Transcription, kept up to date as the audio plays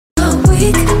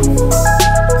weak,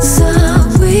 so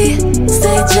we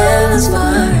stay jealous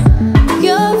for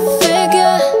your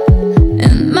figure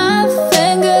and my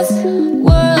fingers.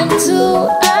 World to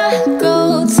I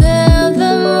go tell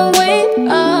them we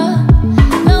are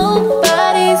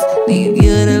nobodies. Need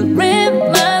you to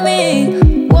remind me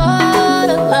what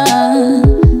a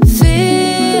line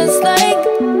feels like.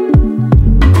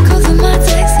 Cause of my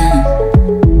texting,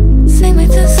 sing me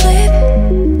to sleep,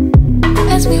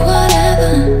 ask me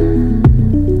whatever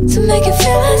to make you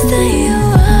feel less than you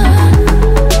are.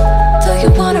 Do you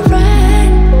wanna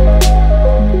ride?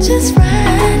 Just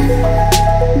ride,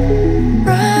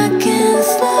 rockin'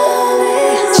 slowly.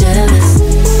 Jealous,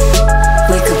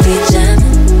 we could be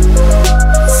jamming.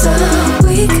 So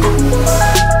weak,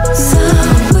 so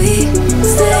we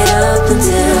stayed up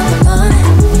until the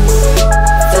morning.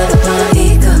 Fed up our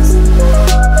egos.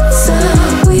 So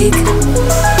weak,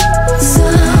 so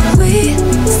we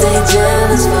stay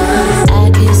jealous for. I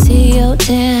can see your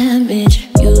damage.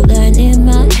 You learning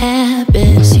my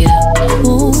habits. You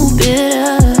move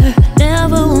bitter,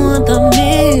 never want the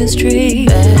mystery.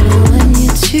 Better when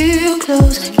you're too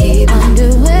close. Keep on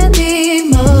doing the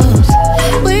most.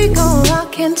 We gon'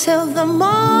 rock until the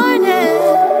morning.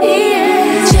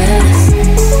 Yeah. Jealous,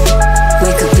 we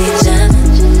could be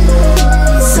jamming.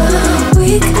 So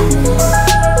weak,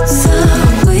 so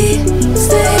we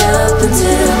stay up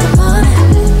until the morning.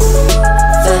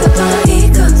 Fed up our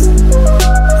egos.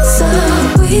 So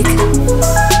weak,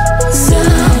 so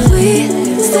we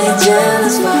stay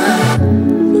jealous for.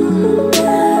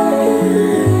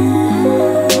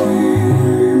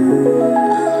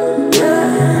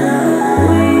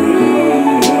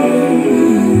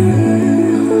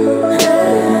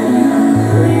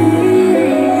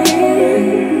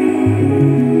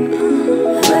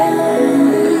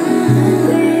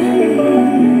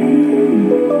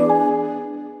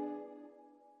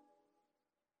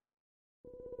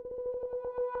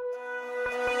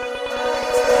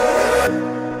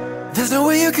 There's no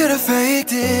way you could have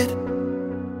faked it.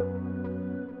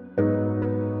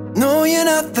 No, you're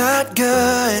not that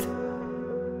good.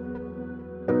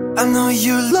 I know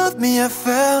you love me, I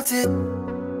felt it.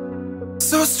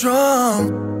 So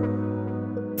strong,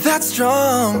 that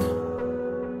strong.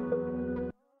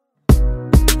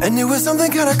 And it was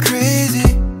something kinda crazy.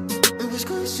 It was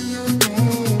crazy,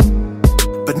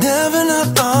 but never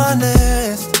not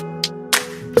honest.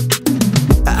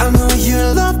 I know you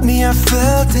love me, I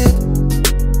felt it.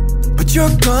 But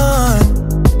you're gone,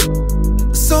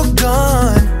 so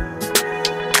gone.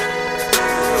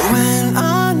 When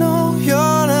I know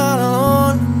you're not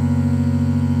alone,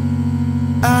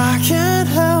 I can't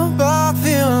help but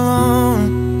feel alone.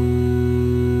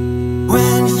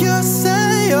 When you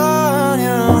say you're on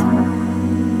your own,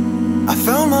 I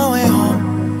found my way home,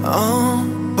 oh,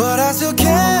 but I still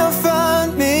can't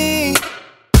find me.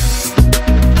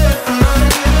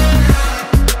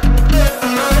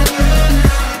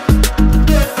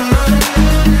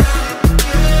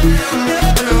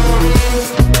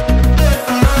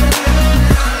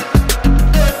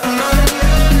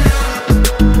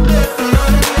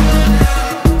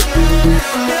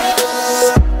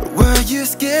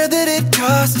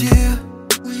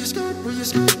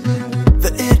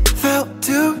 That it felt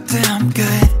too damn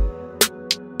good.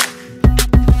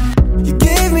 You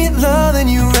gave me love and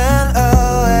you ran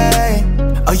away.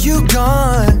 Are you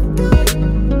gone?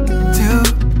 Too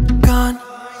gone.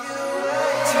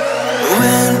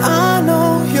 When I know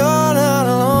you're not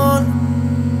alone,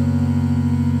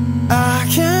 I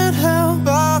can't help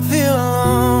but feel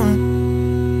alone.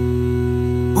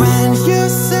 When you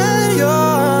said you're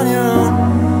on your own,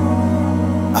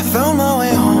 I found my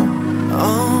way home,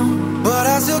 oh, but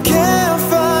I still can't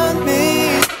find me.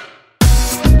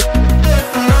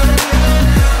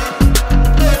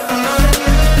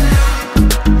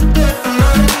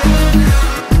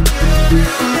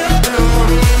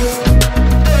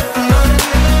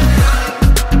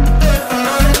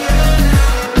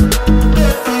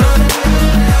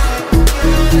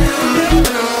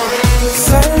 Cause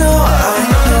I know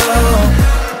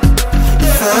you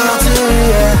felt it,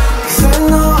 yeah. Cause I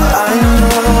know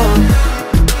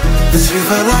that you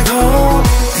felt like home.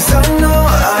 Cause I know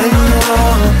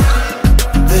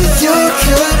that you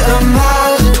could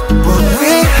imagine what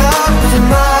we have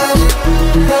imagined.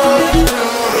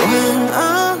 When I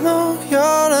know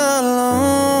you're not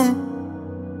alone,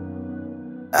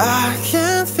 I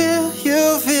can't feel you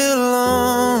feel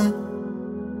alone.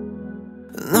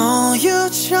 No, you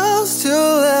chose to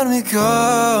let me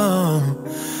go,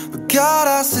 but God,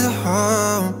 I still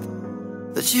hope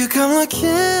that you come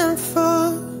looking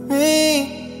for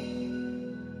me.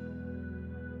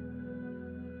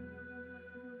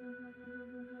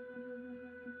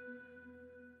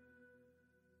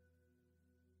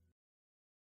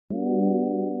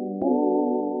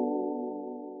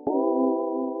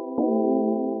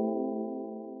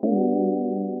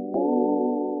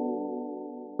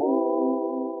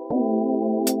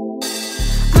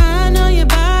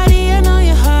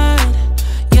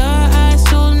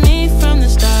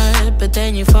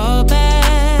 then you fall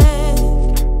back.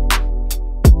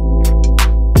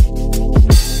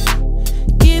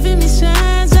 Giving me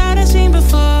signs that I've seen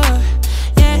before.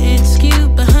 Yeah, it's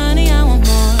cute, but honey, I want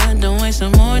more. Don't waste no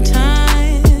more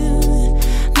time.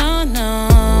 No, no.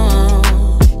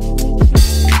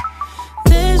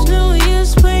 There's no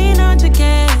use playing hard to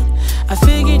get. I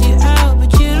figured you out,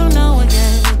 but you don't know it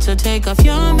yet. So take off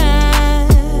your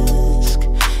mask.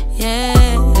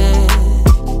 Yeah.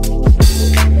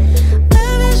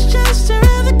 Love is just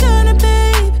around the corner,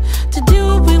 babe. To do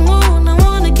what we want, I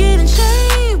wanna get in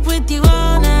shape with you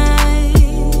all night.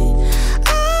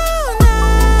 All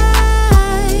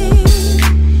night.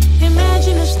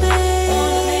 Imagine us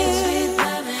there.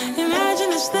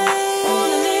 Imagine us there.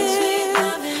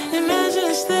 Imagine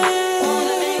us there.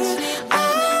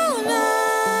 All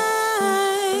night.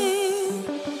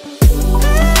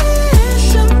 There's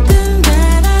something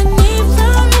that I need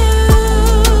from you.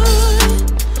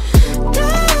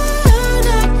 Don't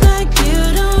act like you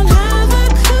don't have a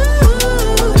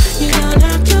clue. You don't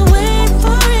have to wait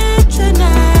for it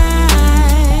tonight.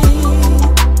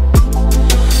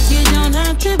 You don't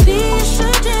have to be so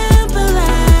damn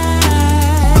polite.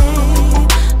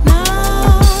 No,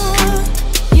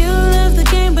 you love the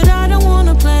game, but I don't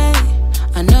wanna play.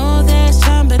 I know there's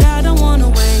time, but I don't wanna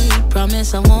wait.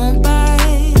 Promise I won't bite.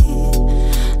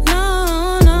 No,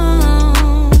 no.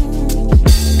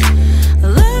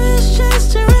 Love is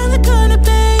just around the corner,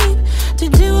 babe. To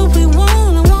do what we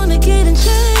want, I wanna get in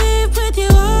shape with you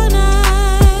all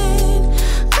night.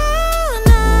 All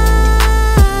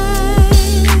night.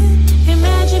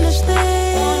 Imagine us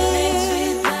there.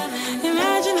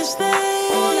 Imagine us there.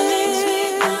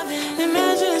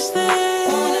 Imagine us there.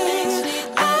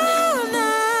 All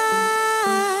night.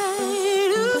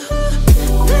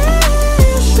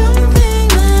 There's something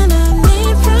that I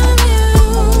need from you.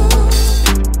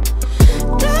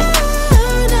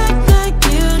 Don't act like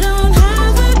you don't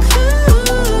have a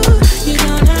clue. You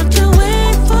don't have to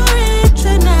wait for it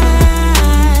tonight.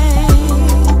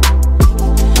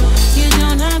 You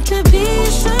don't have to be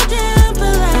so damn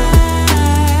polite.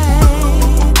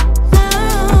 No,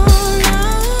 no.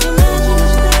 Imagine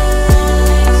us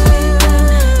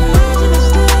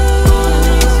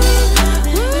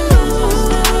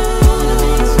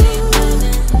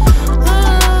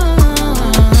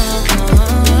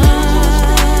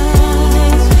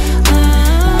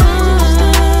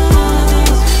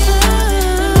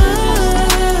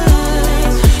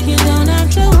You don't have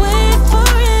to wait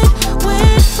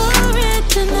for it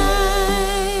tonight.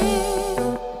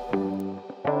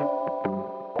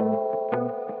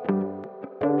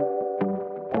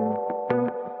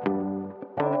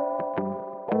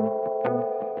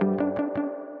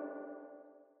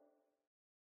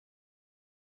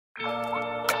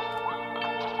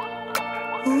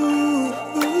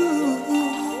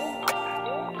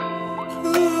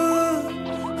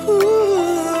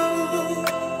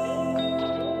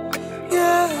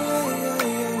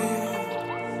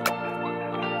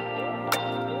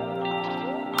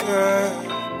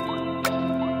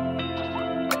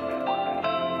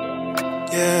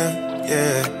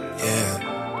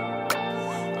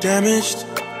 Damaged.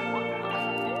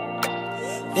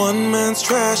 One man's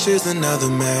trash is another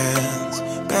man's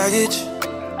baggage.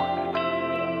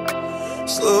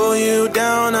 Slow you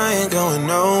down, I ain't going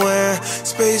nowhere.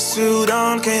 Spacesuit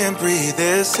on, can't breathe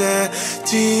this air.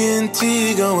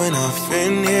 TNT going off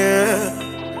in here.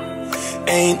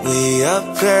 Ain't we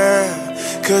up there?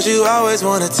 Cause you always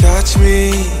wanna touch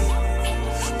me.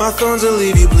 My thorns will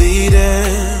leave you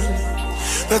bleeding.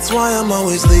 That's why I'm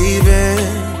always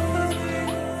leaving.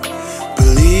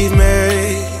 Believe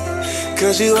me,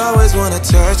 cause you always wanna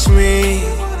touch me.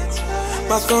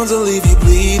 My thorns will leave you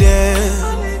bleeding.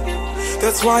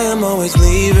 That's why I'm always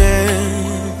leaving.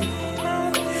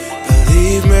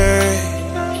 Believe me.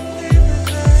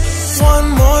 One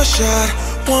more shot,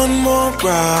 one more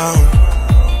round.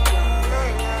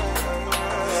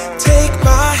 Take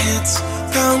my hits,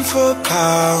 pound for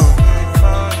pound.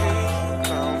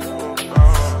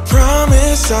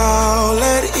 Promise I'll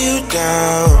let you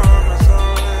down.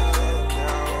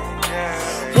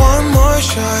 One more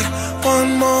shot,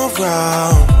 one more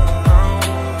round.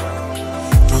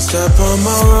 Don't step on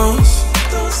my rose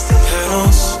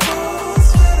petals.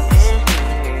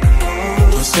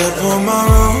 Don't step on my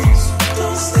rose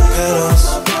petals.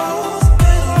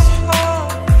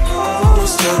 Don't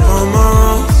step on my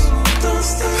rose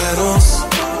petals.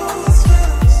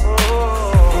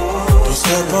 Don't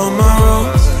step on my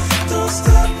rose. Don't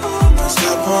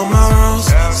step on my rose.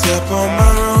 Step on my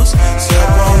rose.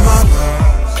 Step on my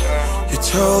rose. You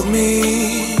told me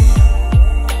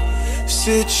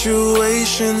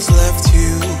situations left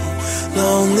you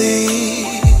lonely.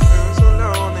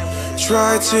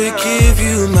 Try to give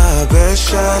you my best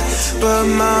shot, but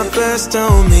my best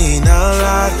don't mean a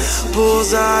lot.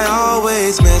 Bullseye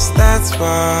always miss, that's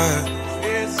why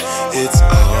it's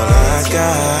all I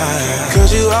got.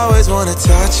 Cause you always wanna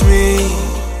touch me,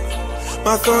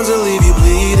 my thorns will leave you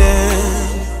bleeding.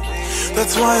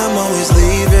 That's why I'm always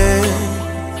leaving,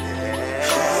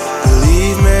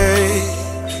 believe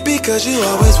me. Because you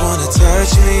always wanna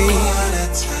touch me,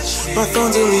 my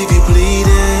thorns will leave you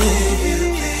bleeding.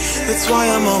 That's why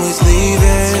I'm always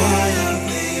leaving,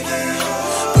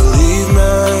 believe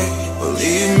me.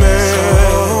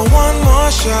 So one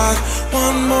more shot,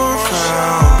 one more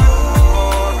round.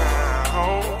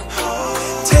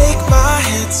 Take my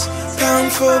hits,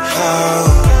 pound for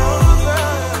pound.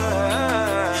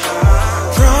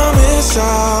 Promise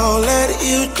I'll let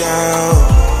you down.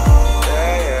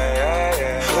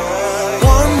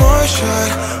 One more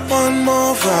shot, one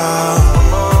more round.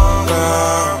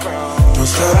 Don't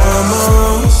step on my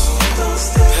rose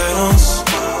petals.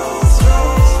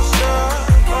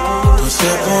 Don't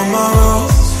step on my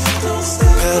rose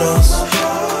petals.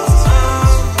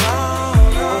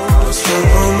 Don't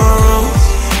step on my rose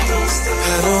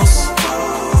petals.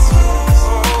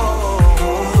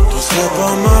 Don't step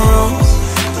on my rose.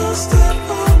 Don't step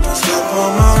on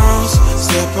my rose.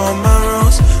 Step on my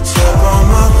rose. Step on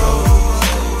my rose.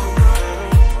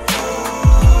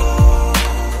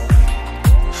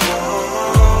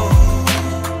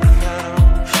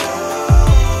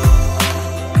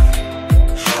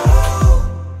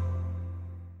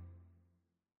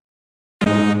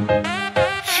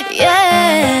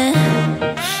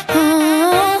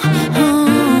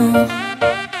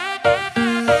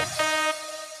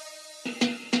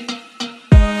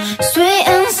 Sweet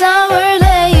and sour,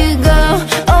 there you go.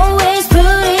 Always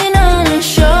putting on a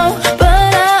show,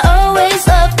 but I always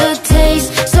love the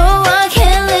taste, so I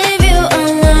can't leave you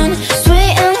alone.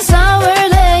 Sweet and sour,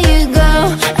 there you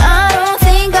go. I don't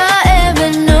think I ever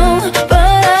know,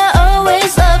 but I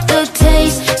always love the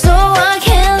taste, so I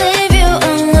can't leave you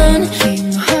alone.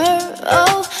 King her,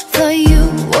 oh, thought you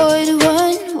were the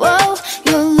one. Whoa,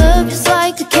 your love is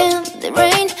like a candy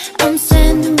rain. I'm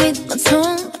standing with my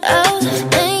tongue out,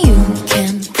 and you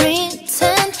can't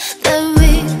pretend that we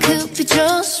could be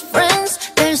just friends.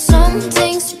 There's some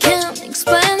things you can't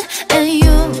explain, and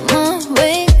you're my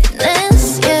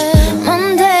weakness, yeah.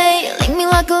 Monday, lick me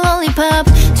like a lollipop.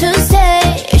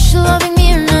 Tuesday, is she loving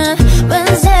me or not?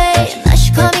 Wednesday, now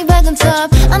she call me back on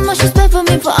top. I know she's bad for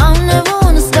me, but I'll never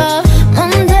wanna stop.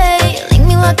 Monday, lick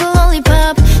me like a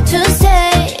lollipop.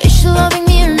 Tuesday, is she loving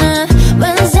me or not?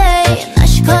 Wednesday, now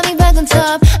she call me back on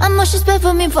top. I know she's bad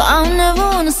for me, but I'll never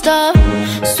wanna stop.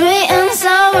 Sweet and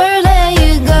sour, there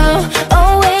you go.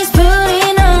 Always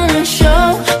putting on a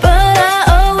show, but I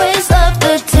always love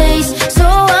the taste, so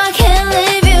I can't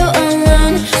leave you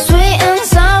alone. Sweet and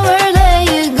sour, there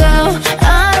you go.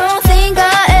 I don't think I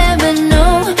ever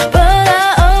know, but I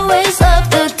always love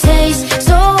the taste,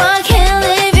 so I can't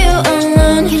leave you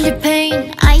alone. Candy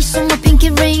paint, ice on my pinky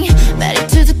ring. Ready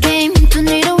to the game, don't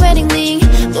need a wedding ring.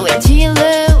 Go into your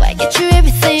love, I get you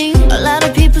everything. A lot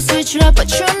of people switch it up, but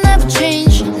you'll never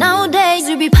change. Nowadays,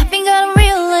 you be popping out a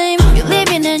real lame. You're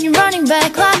leaving and you're running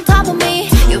back like on top of me.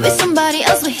 You with somebody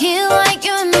else, but here like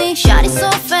you and me. Shawty so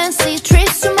fancy,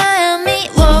 trips to Miami.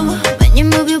 Whoa, when you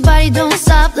move your body, don't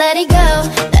stop, let it go.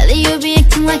 Lately you be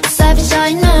acting like a savage,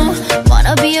 I know.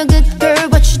 Wanna be a good girl,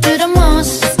 but you do the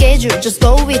most. Schedule, just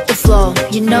go with the flow,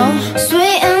 you know.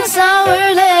 Sweet and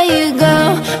sour, there you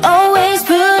go. Always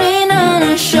putting on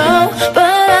a show,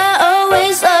 but I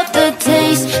always love the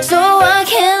taste, so I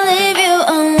can't leave you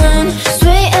alone.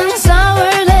 Sweet and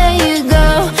sour, there you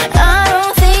go. I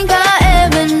don't think I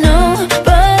ever know,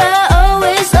 but I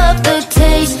always love the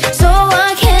taste, so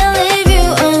I can't leave you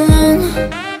alone.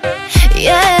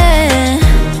 Yeah.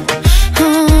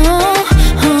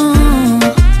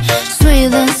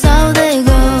 Sweet and sour, they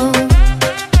go.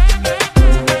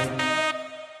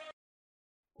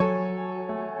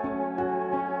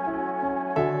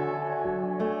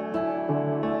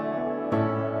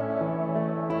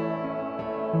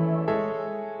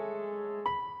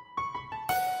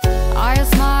 I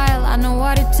smile, I know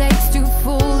what it takes to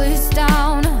fool this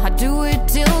town. I do it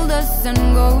till the sun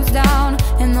goes down,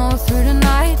 and all through the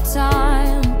night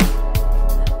time.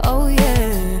 Oh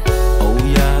yeah. Oh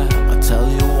yeah, I tell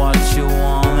you what you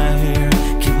wanna hear.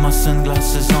 Keep my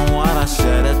sunglasses on while I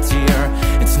shed a tear.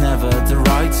 It's never the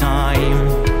right time.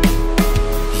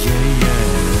 Yeah,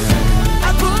 yeah.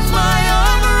 I put my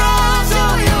arm around,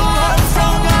 show you how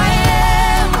strong I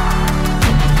am.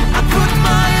 I put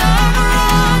my arm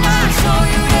around, I show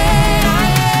you that I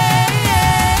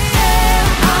am.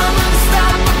 I'm unstoppable.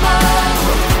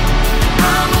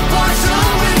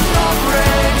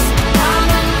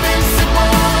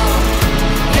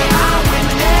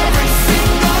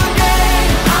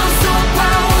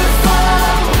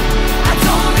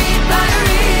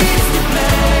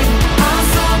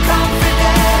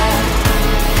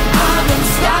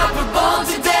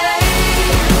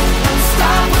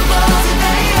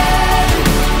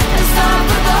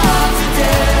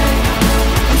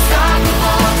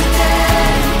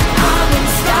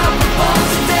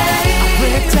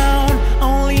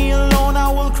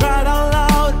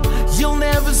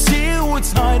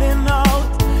 what's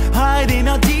hiding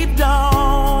out deep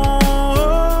down.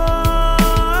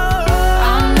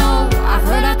 I know, I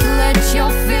heard that to let your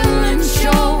feelings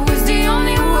show is the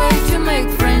only way to make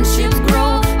friendships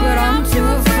grow, but I'm too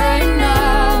afraid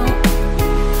now.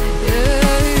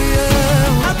 Yeah,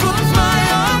 yeah. I put my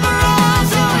arm around,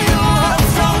 show you how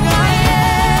strong I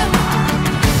am.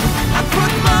 I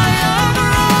put my arm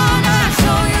around, I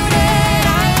show you that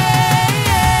I am.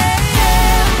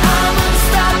 I'm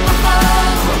unstoppable.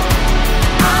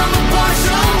 I'm a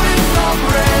partial with no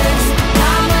brakes.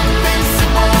 I'm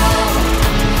invincible.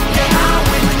 Yeah, I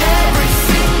win every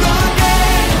single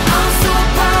game. I'm so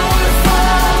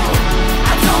powerful.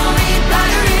 I don't need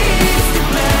batteries to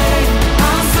play.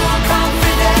 I'm so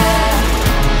confident.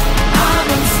 I'm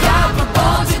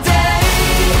unstoppable today.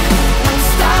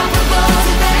 Unstoppable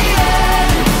today.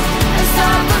 Yeah.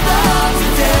 Unstoppable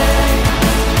today.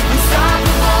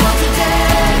 Unstoppable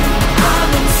today.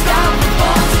 I'm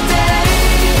unstoppable today.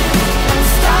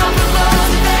 Unstoppable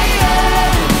today. Yeah.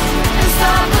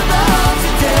 Unstoppable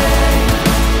today.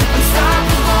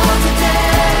 Unstoppable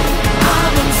today.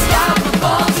 I'm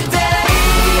unstoppable today.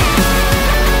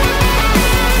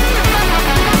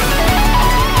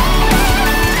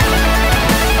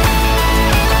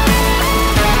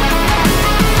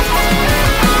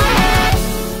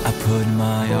 I put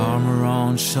my arm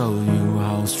around, show you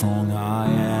how strong I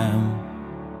am.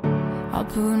 I'll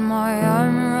put my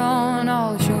arm around,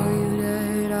 I'll show you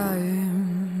that I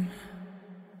am.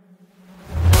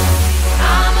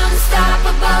 I'm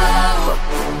unstoppable.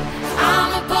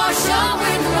 I'm a Porsche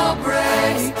with no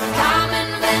brakes. I'm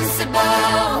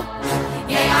invincible.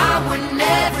 Yeah, I win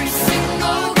every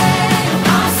single game.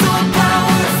 I'm so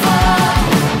powerful.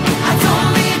 I don't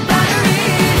need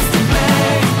batteries to play.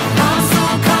 I'm so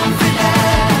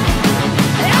confident.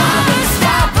 I'm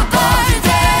unstoppable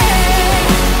today.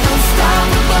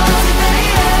 Unstoppable today.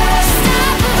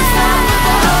 Unstoppable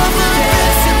today.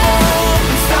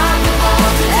 Unstoppable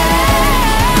today.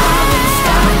 I'm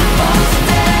unstoppable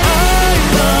today.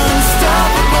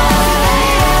 Unstoppable today.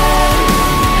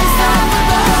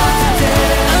 Unstoppable today.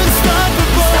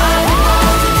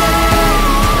 Unstoppable today.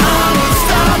 I'm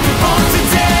unstoppable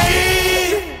today.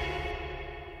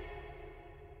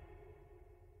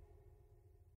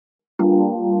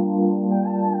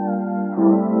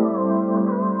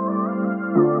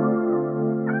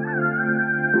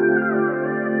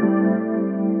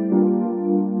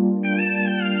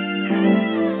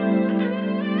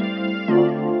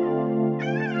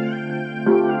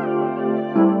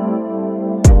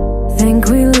 Think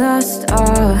we lost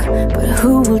all, but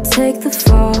who will take the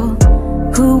fall?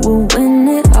 Who will win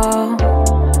it all?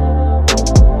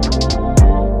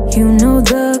 You know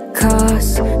the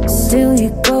cost, still you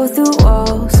go through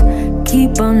walls.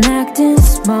 Keep on acting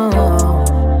small.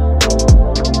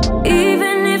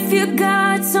 Even if you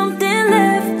got something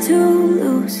left to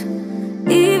lose,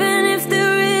 even if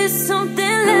there is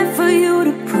something left for you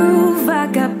to prove, I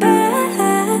got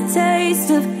bad taste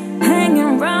of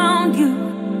hanging around you.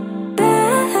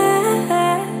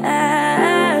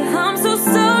 I'm so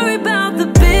sorry about the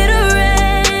bitter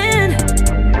end.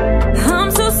 I'm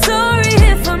so sorry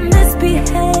if I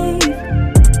misbehave.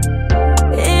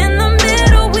 In the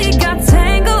middle we got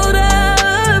tangled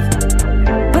up,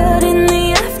 but in the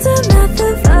aftermath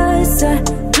of us, I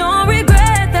don't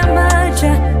regret that much. I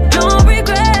don't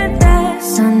regret that.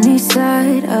 Sunny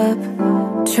side up,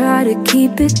 try to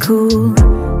keep it cool.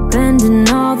 Bending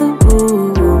all the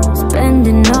rules,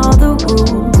 bending all the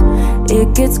rules.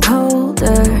 It gets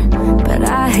colder, but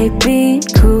I hate being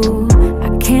cruel. I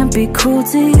can't be cruel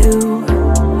to you.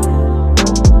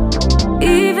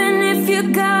 Even if you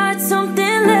got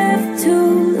something left to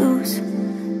lose,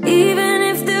 even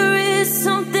if there is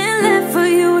something left for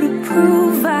you to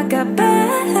prove, I got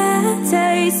bad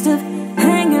taste of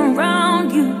hanging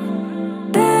around you.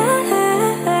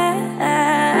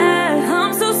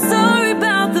 I'm so sorry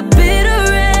about the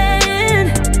bitter end.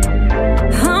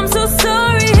 I'm so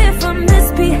sorry if I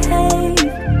misbehave.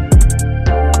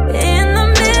 In the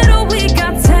middle we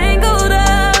got tangled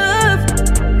up,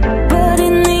 but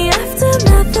in the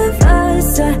aftermath of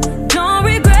us, I don't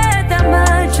regret that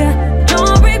much. I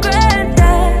don't regret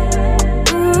that.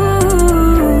 Ooh,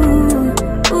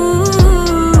 ooh,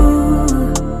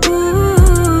 ooh.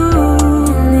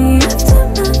 In the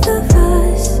aftermath of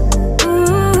us, ooh,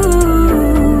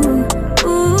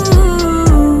 ooh.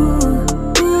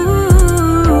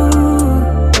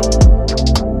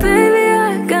 Baby,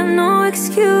 I got no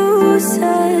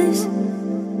excuses.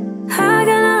 I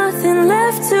got nothing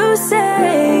left to say.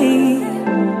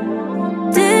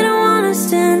 Didn't wanna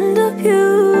stand up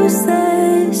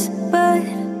useless, but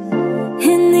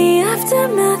in the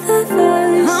aftermath of us,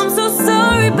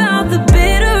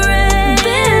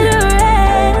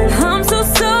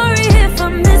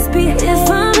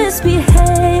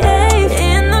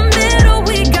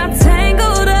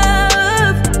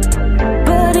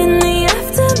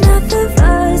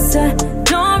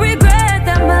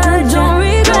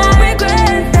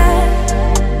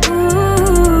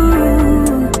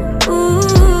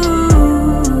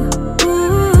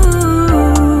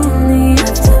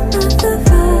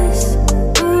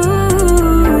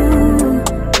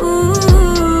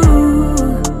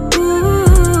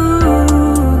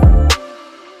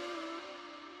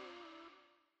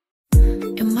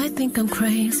 I'm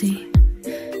crazy,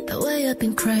 the way I've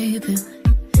been craving.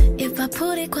 If I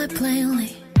put it quite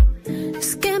plainly,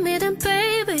 just give me them,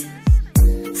 baby.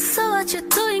 So what you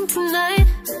doing tonight?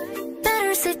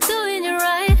 Better say doing it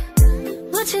right.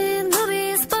 Watching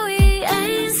movies, but we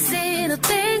ain't seen a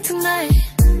thing tonight.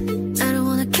 I don't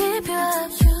wanna keep you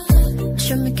up.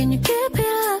 Show me, can you keep it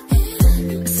up?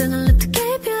 I said I live to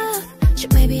keep you up.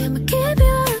 Shit, maybe I'ma keep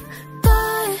you up.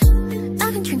 But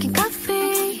I've been drinking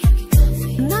coffee,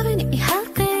 and I've been eating healthy.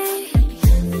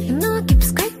 You know I keep it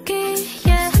squeaky,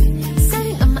 yeah.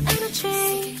 Setting up my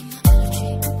energy.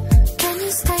 Can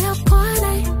you stay up all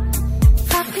night?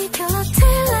 Fuck me till I'm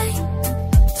till late.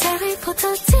 Terry put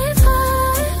the TV.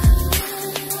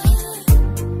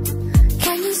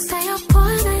 Can you stay up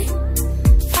all night?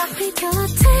 Fuck me till I'm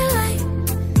till late.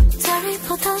 Terry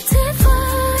put the TV.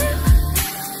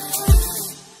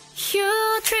 You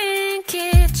drink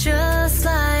it just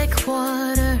like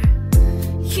water.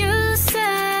 You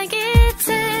say it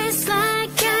tastes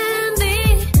like candy.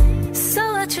 So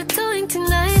what you doing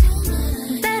tonight?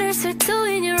 Better start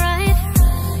doing it right.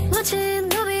 Watching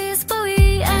movies, but we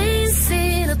ain't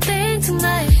seen a thing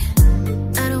tonight.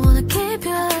 I don't wanna keep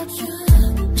you up.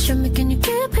 Show me, can you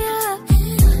keep it up?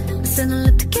 I said I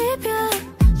live to keep you up.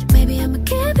 Maybe I'ma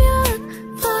keep you up.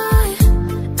 Boy,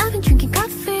 I've been drinking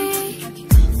coffee,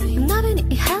 and I've been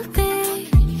eating healthy.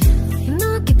 You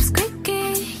know I keep it squeaky,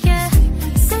 yeah.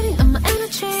 Setting up my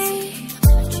energy.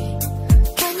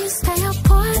 Can you stay up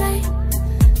all night?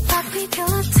 Fuck me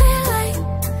till I'm till late.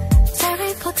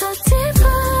 Terry put the TV.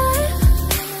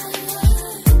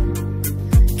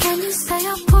 Can you stay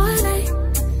up all night?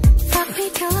 Fuck me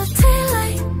till I'm till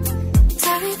late.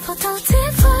 Terry put the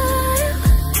TV.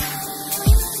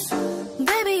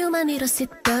 Baby, you might need a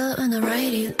seatbelt when I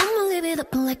ride it. I'ma leave it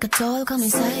open like a doll, come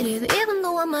inside it. Even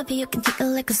though I might be, you can take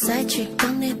it like a side chick.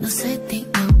 Don't need no setting,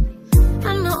 no.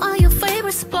 I know all your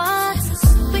favorite spots.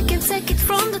 We can take it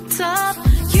from the top.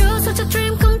 You're such a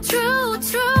dream come true,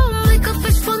 true. Like a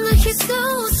fish from the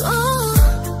Jesus, oh.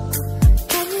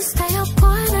 Can you stay up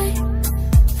all night?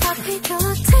 Fuck me till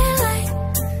I'm till late.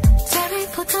 Terry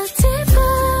put the TV.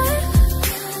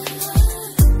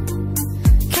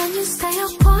 Can you stay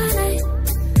up all night?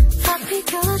 Fuck me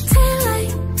till I'm till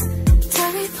late.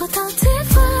 Terry put the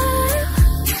TV.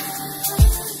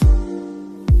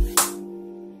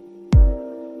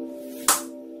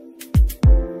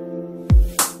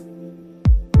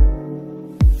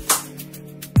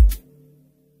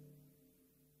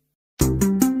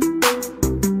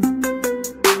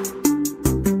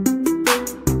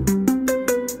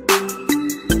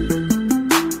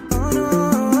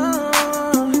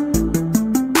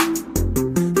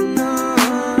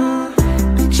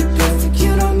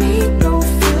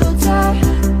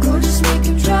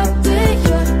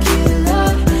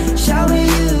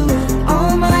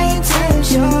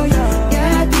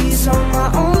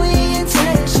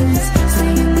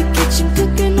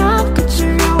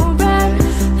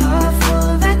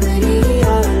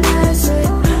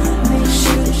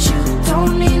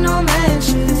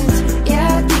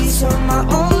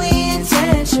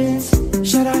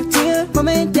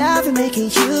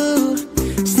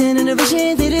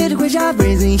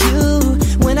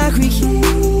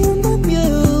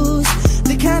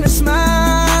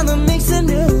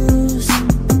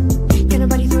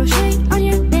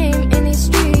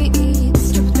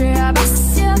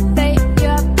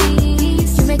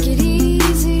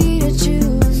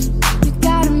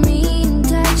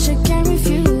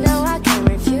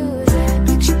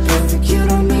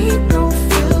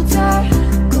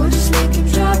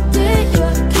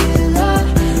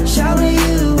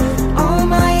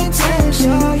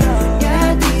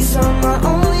 Yeah, these are my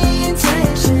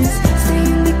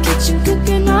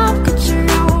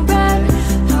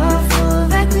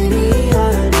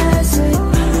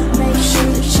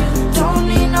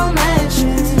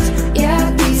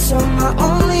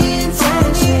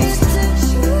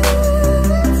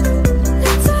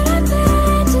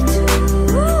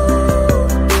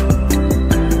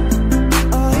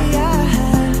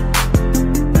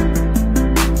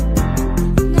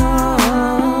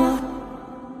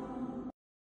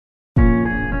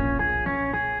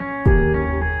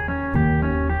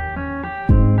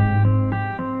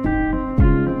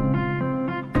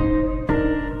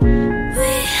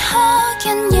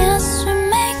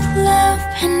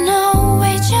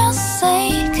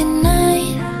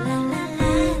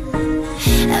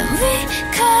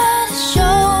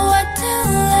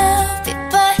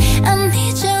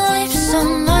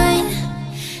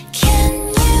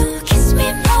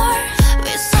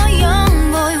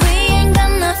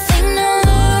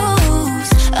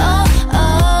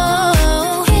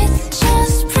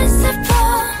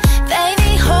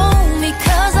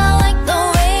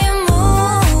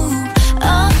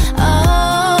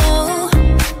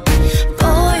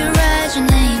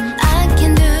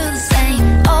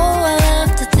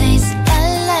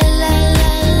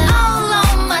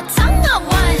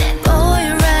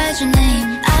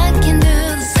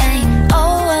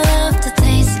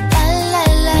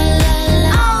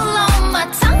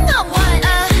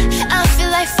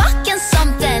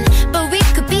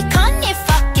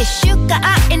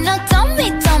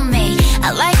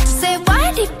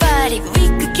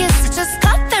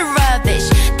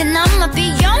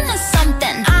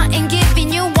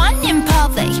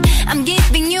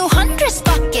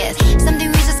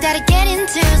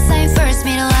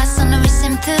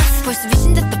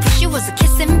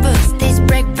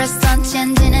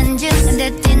gin and juice, and the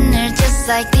dinner just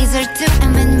like dessert too.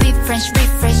 And when we refresh,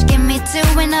 give me two.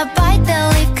 When I bite the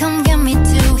lip, come give me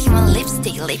two. He want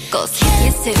lipstick, lip gloss,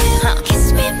 kiss too.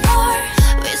 Kiss me more,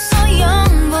 we're so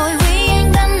young, boy, we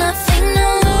ain't got nothing to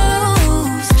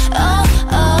lose. Oh,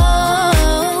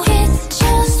 oh, it's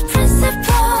just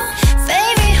principle.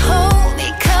 Baby, hold me,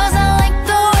 cause I like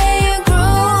the way you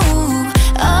groove.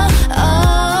 Oh,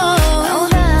 oh,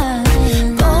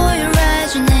 boy, write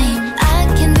your name, I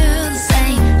can do the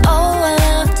same. Oh, I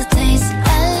love the taste,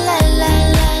 la la la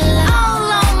la la.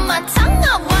 All on my tongue,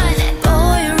 I want it.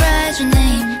 Boy, write your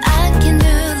name, I can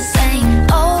do the same.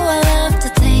 Oh, I love the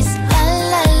taste, la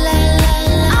la la la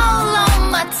la. All on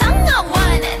my tongue, I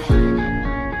want it.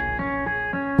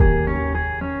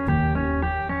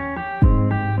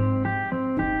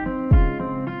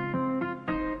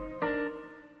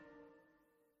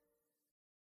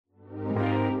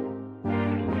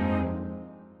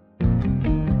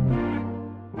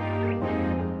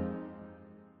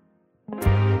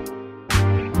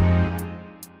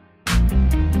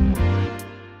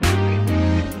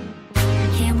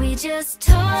 Can we just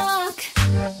talk?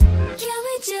 Can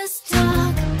we just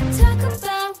talk? Talk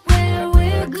about where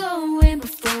we're going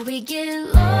before we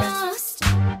get lost.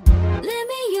 Let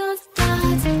me your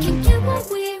thoughts. Can get what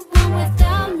we want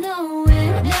without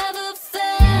knowing. Never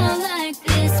felt like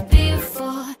this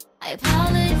before. I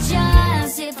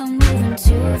apologize if I'm moving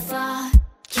too far.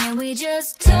 Can we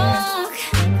just talk?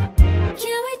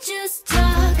 Can we just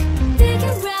talk?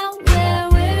 Figure out where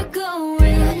we're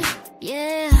going.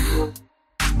 Yeah.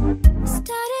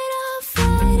 Started off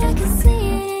right, I can see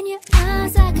it in your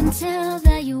eyes. I can tell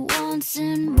that you want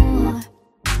some more.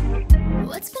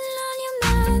 What's been on your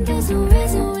mind? There's no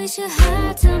reason we should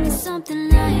hide. Tell me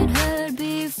something I ain't heard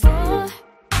before.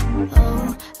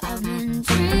 Oh, I've been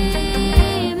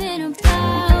dreaming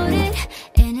about it,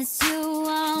 and it's you I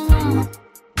want.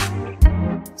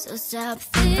 So stop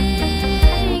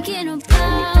thinking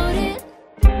about it.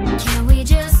 Can we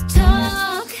just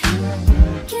talk?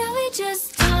 Can we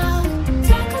just talk?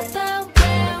 Talk about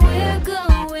where we're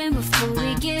going before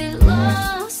we get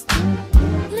lost.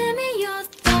 Let me your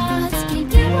thoughts. Can't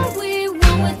get what we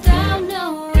want without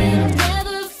knowing.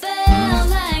 Never felt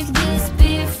like this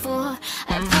before.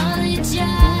 I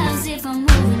apologize if I'm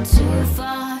moving too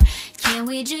far. Can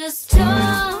we just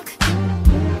talk?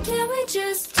 Can we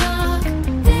just talk?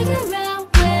 Figure out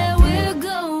where we're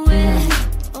going.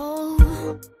 Oh,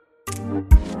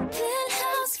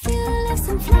 penthouse view, left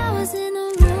some flowers in the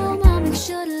room. I'll make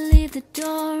sure to leave the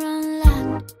door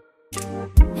unlocked.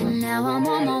 And now I'm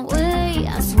on my way,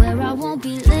 I swear I won't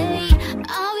be late.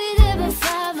 I'll be there by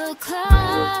 5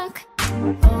 o'clock.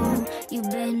 Oh, you've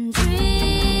been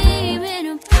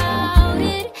dreaming about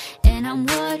it, and I'm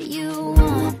what you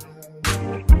want.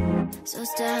 So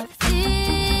stop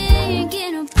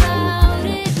thinking about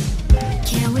it.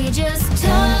 Can we just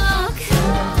talk?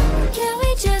 Can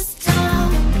we just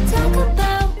talk? Talk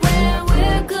about where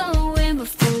we're going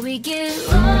before we get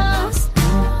lost.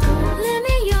 Let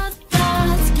me your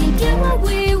thoughts. Can't get what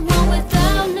we want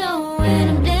without knowing.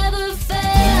 I've never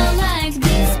felt like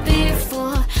this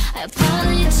before. I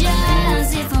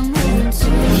apologize if I'm moving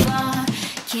too far.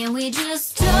 Can we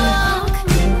just talk?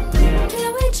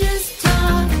 Can we just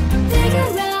talk?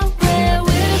 Figure out where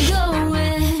we're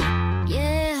going.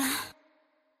 Yeah.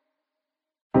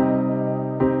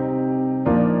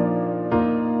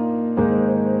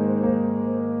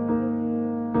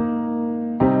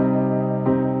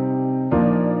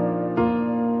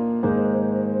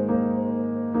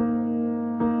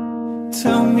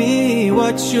 Tell me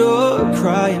what you're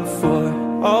crying for.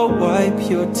 I'll wipe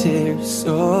your tears,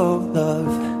 oh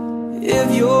love.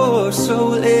 If your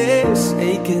soul is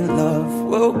aching, love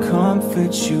will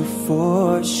comfort you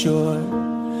for sure.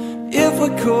 If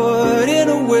we're caught in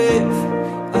a wave,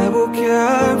 I will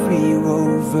carry you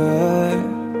over.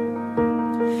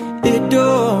 It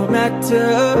don't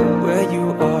matter where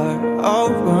you are,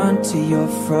 I'll run to your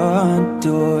front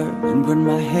door. And when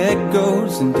my head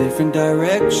goes in different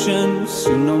directions,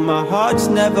 you know my heart's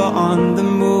never on the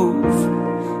move.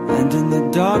 And in the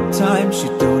dark times, you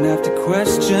don't have to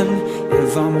question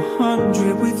if I'm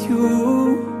 100 with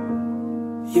you.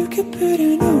 You could put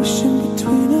an ocean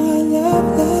between our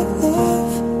love, love,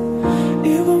 love.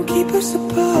 It won't keep us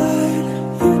apart.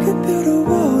 You could build a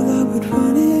wall, I would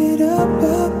run it up,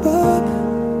 up, up,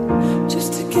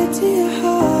 just to get to your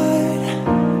heart.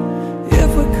 If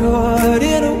we're caught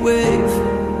in a wave,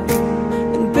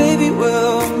 then baby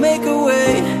we'll make a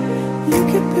way. You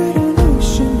could put an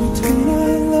ocean between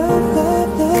our love,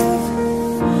 love, love.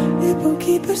 It won't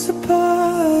keep us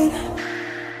apart.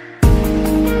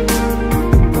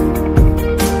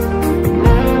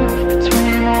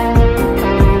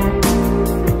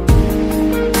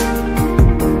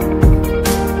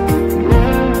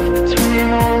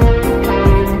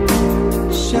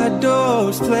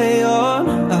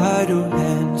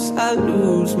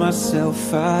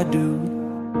 myself I do.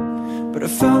 But I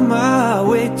found my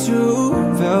way to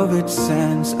velvet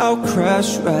sands. I'll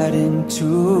crash right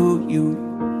into you.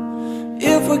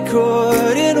 If we're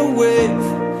caught in a wave,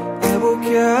 I will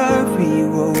carry you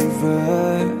over.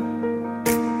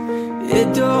 It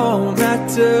don't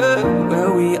matter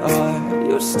where we are,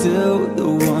 you're still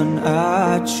the one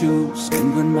I choose.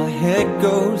 And when my head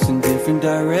goes in different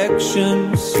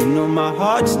directions, you know my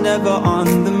heart's never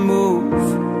on the move.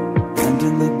 And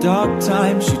in the dark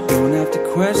times, you don't have to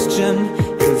question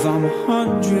if I'm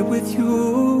 100 with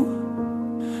you.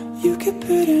 You could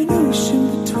put an ocean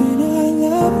between our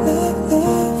love, love,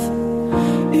 love.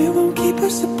 It won't keep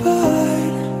us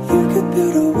apart. You could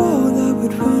build a wall, I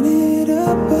would run it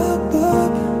up, up,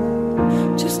 up,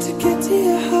 just to get to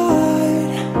your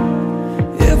heart.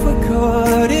 If we're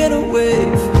caught in a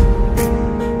wave,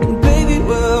 and baby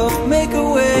we'll make a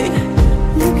way.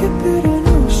 You could build an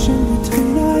ocean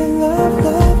between our love,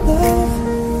 love, love.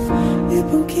 It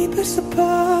won't keep us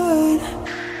apart.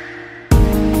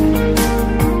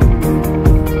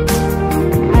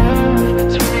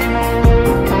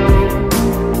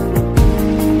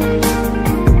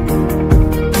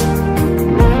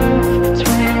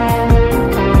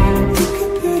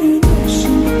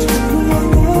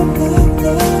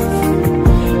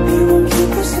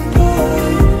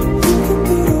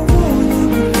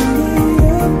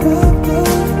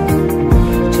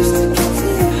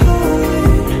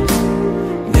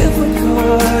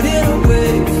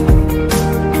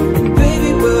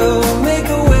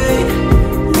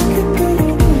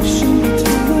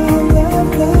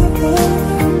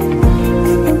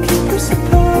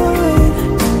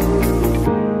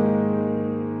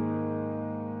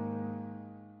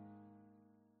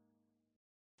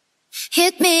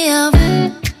 Hit me up,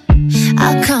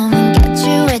 I'll come and get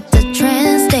you at the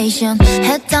train station.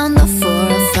 Head down the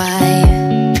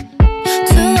 405,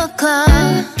 2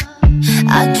 o'clock.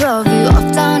 I drove you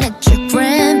off down at your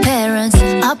grandparents'.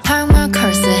 I'll park my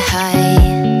car, say hi.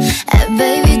 And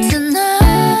baby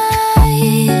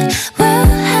tonight we'll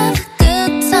have a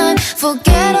good time.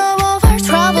 Forget all of our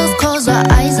troubles, close our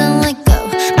eyes and let go.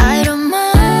 I don't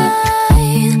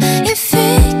mind if we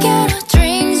get our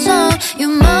drinks on. Your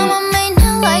mama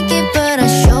like it, but I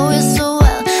show it so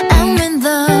well. And when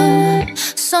the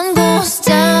sun goes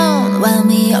down, well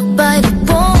me up by the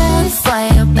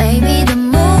bonfire, baby, the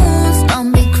moon's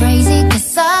gonna be crazy,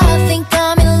 'cause I think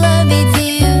I'm in love with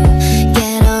you.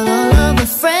 Get all of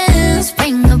our friends,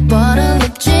 bring a bottle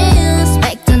of gin,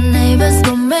 make the neighbors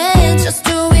go mad, just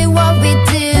doing what we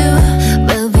do.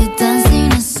 We'll be dancing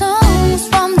to songs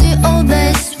from the old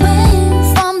days,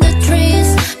 swing from the trees,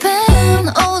 bend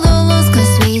all the loose,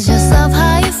 'cause we just love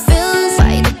how you feel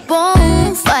inside the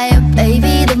bonfire,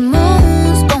 baby, the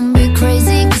moon's gonna be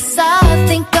crazy, 'cause I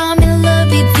think I'm in love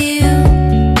with you.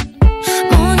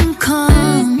 Morning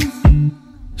come,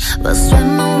 we'll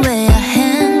swim away a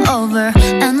hangover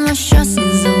and wash our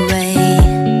sins away.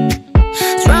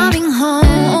 Driving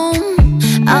home,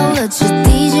 I'll let you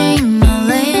DJ in my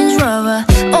Range Rover.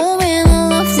 Oh, man, I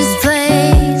love this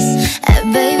place. And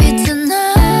baby,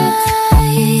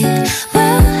 tonight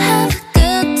we'll have a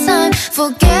good time.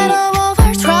 Forget all of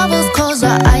our troubles, close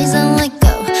our eyes and let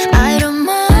go. I don't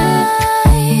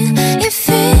mind if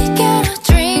we get our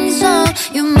drinks on.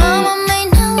 Your mama may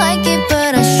not like it,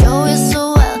 but I show it so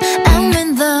well. And when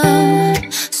the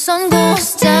sun goes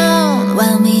down,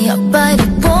 well me up by the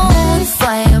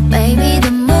bonfire, baby,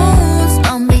 the moon's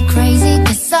gonna be crazy,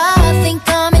 'cause I think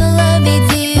I'm in love with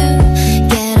you.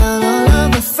 Get all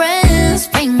of our friends,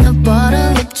 bring a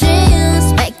bottle of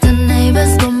gin, make the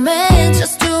neighbors go mad,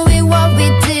 just doing what we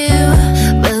do.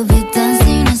 We'll be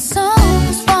dancing to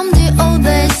songs from the old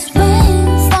days, swing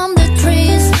from the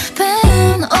trees,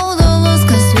 bend all the loose,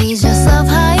 'cause we just love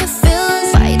how you feel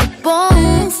inside the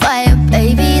bonfire,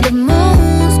 baby, the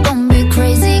moon's gonna be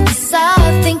crazy, 'cause I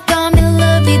think I'm in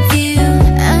love with you.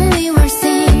 And we were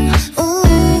singing, ooh,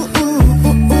 ooh,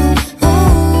 ooh, ooh,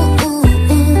 ooh, ooh, ooh,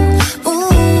 ooh,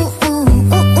 ooh, ooh,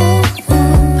 ooh,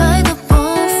 ooh, by the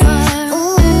bonfire,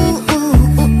 ooh, ooh,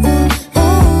 ooh, ooh,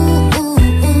 ooh, ooh,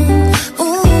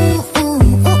 ooh, ooh,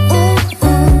 ooh,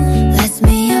 ooh. Let's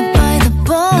meet up by the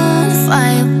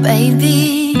bonfire, baby.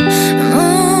 The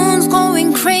moon's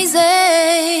going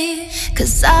crazy,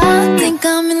 'cause I think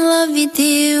I'm in love with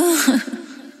you.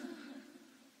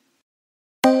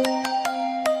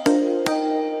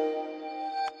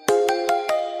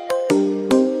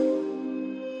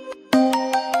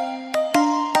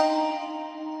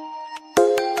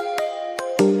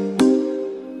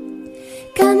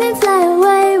 Come and fly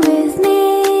away with me.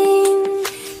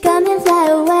 Come and fly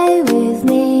away with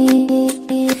me.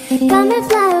 Come and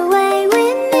fly away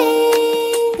with me.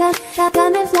 Come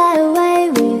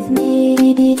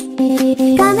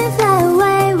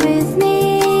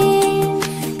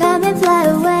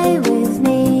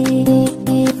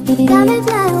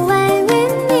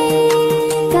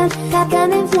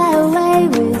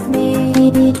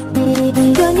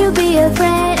be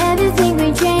afraid, everything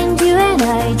will change. You and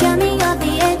I jumping off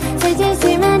the edge, such a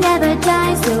dream and never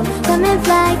die. So come and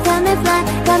fly, come and fly,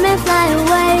 come and fly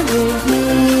away with me.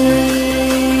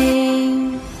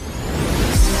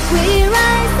 We're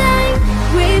rising,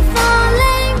 we're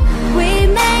falling, we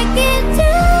make it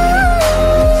too.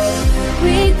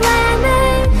 We're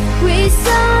climbing, we're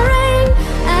soaring,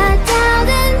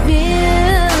 1,000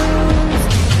 views.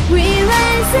 We're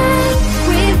rising,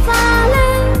 we're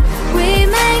falling, we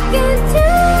make it too.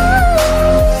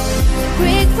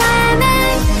 We're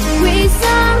climbing, we're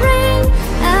soaring,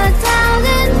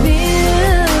 1,000 views.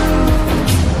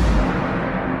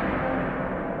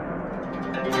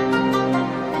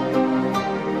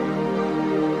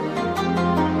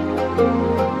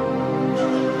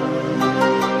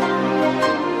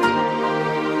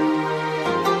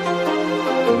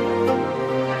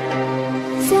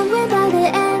 Somewhere by the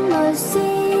endless sea,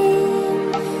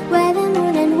 where the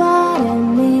moon and water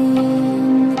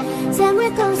meet.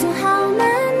 Somewhere close to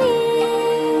harmony,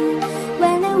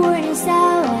 when the world is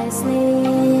all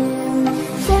asleep.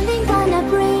 Something gonna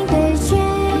bring the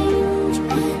change,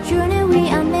 journey we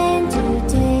are meant to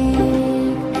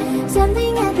take.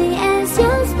 Something at the edge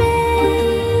of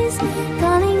space,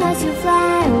 calling us to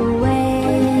fly away.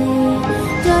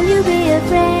 Don't you be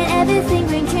afraid, everything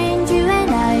will change. You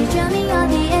and I jumping on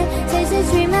the edge, says a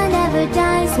dream will never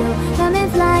die. So come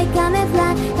and fly, come and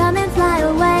fly, come and fly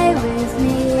away with me.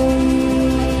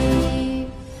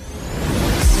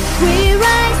 We're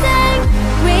rising,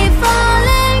 we're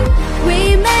falling, we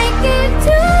make it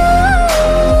too.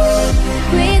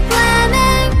 We're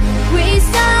climbing, we're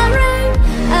soaring,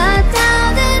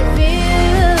 1,000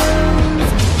 views.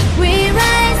 We're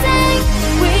rising,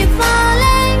 we're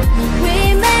falling, we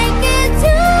make it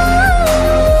too.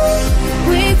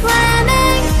 We're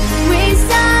climbing, we're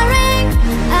soaring,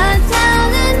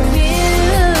 1,000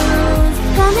 views.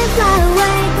 Come and fly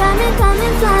away, come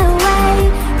and fly away,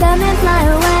 come and fly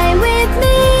away with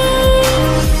me.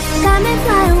 Come and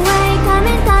fly away, come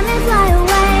and fly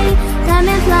away, come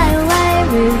and fly away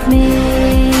with me.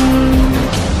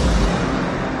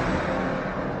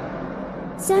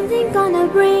 Something gonna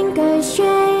bring us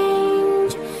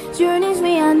change, journeys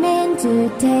we are meant to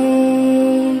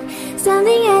take.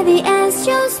 Something at the edge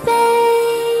of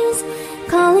space,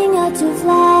 calling out to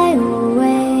fly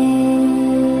away.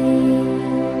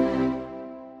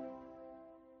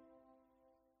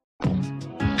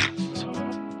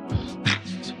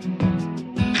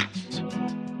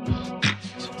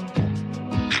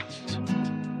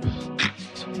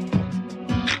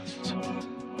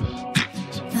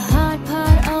 The hard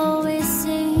part always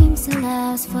seems to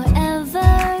last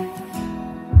forever.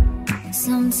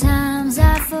 Sometimes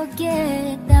I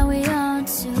forget that we are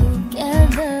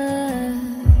together.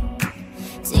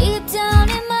 Deep down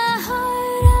in my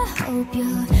heart, I hope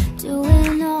you're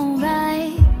doing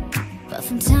alright. But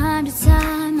from time to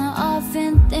time, I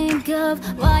often think of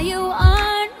why you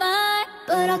aren't mine.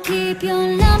 But I'll keep your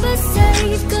number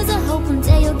safe, 'cause I hope one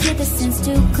day you'll get the sense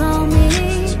to call me.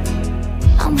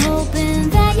 I'm hoping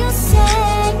that you'll say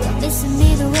you're missing me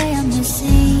the way I'm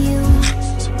missing you.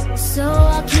 So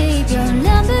I'll keep your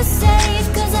number safe,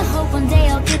 'cause I hope one day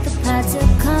I'll get the power to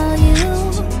call you,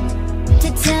 to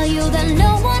tell you that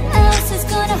no one else is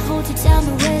gonna hold you down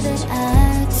the way that I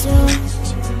do.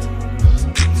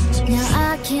 Now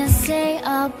I can't say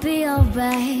I'll be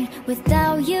alright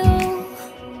without you,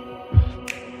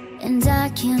 and I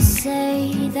can't say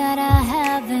that I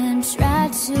haven't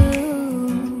tried to.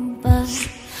 But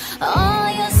all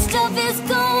your stuff is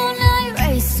gone, I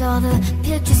erased all the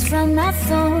pictures from my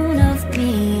phone of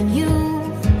me and you.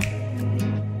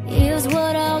 Here's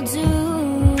what I'll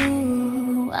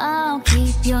do, I'll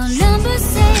keep your number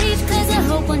safe, 'cause I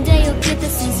hope one day you'll get the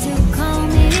sense to call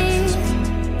me.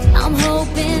 I'm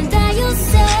hoping that you'll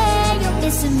say you're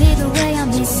missing me the way I'm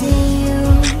missing you.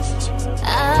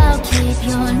 I'll keep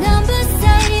your number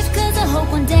safe, 'cause I hope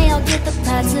one day I'll get the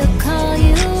power to call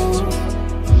you,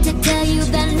 to tell you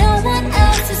that no one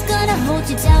else is gonna hold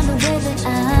you down the way that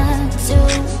I do.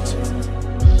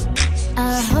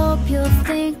 I hope you'll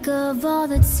think of all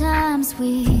the times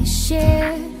we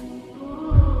shared.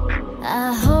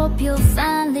 I hope you'll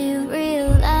finally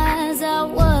realize I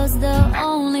was the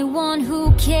only one who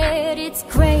cared. It's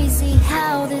crazy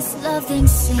how this love thing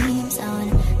seems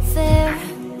unfair.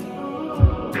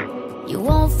 You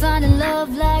won't find a love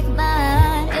like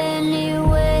mine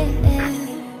anywhere.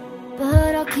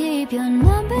 But I'll keep your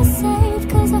number safe,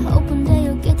 'cause I hope one day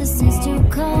you'll get the sense to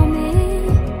call me.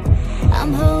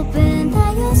 I'm hoping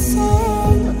that you'll say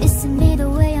you're missing me the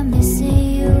way I'm missing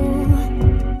you.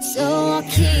 So I'll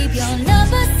keep your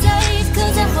number safe,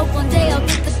 'cause I hope one day I'll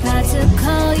get the power to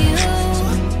call you,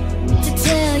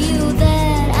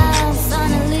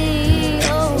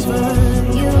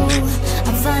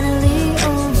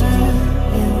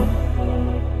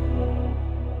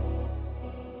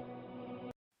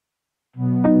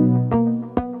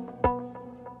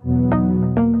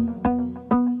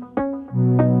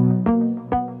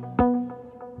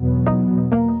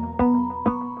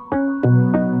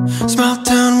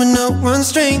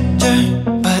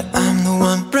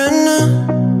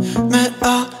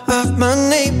 my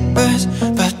neighbors.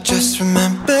 But just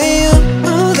remember you,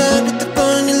 all that with the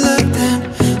one you loved and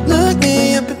looked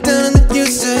me up and down and then you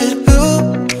said, who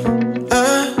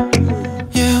are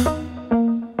you?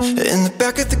 In the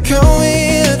back of the car we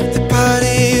at the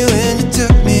party when you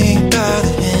took me by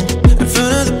the hand in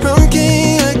front of the prom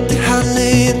king like you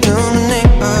hardly know my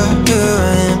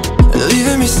neighborhood. And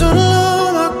leaving me so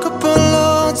alone, walk up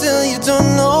alone till you don't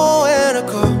know where to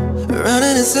go.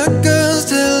 Running in circles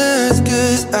till it's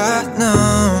 'cause I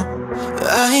know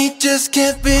I just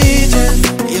can't be just.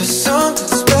 You're something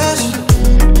special,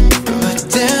 but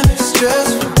damn it's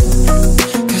stressful.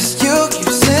 'Cause you keep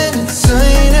sending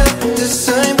sign after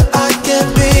sign, but I can't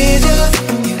be just.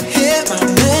 You hit my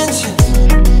mentions,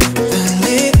 then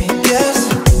leave me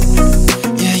guessing.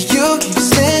 Yeah, you keep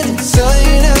sending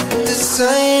sign after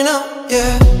sign, oh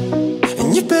yeah. And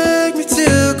you beg me to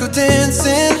go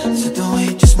dancing, so don't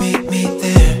wait, just meet me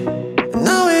there. And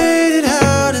I waited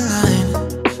out in line.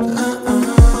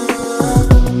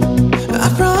 I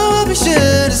probably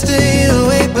should've stayed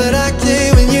away, but I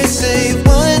came when you say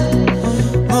one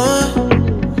more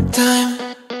time.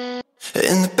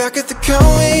 In the back of the car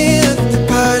we at the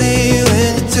party when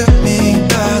you took me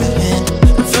by the hand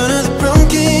in front of the prom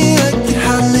king like you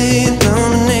hardly know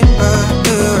my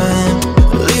neighborhood.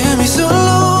 Leaving me so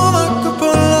alone, walk up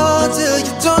alone till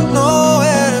you don't know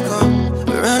where to go.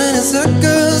 Running in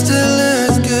circles till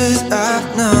it's 'cause I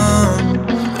know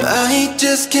I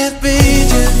just can't be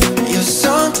just. You're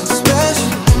something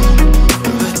special,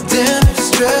 but damn it's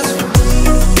stressful.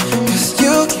 'Cause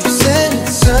you keep sending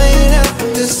sign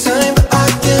after sign, but I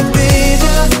can't be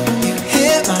just. You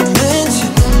hit my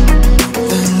mention,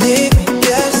 then leave me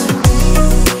guessing.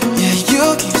 Yeah, you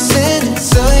keep sending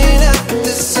sign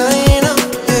after sign, oh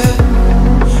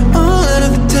yeah. All out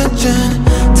of attention,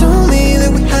 told me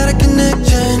that we had a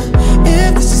connection. If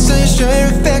this is such straight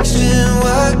affection,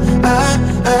 why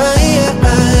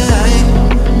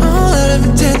all out of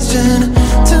attention,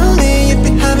 tell me if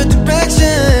you have a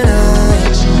direction.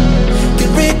 I can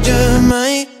read your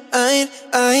mind,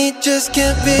 I just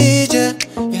can't be just.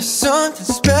 You're something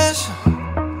special,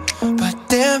 but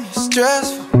damn you're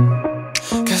stressful.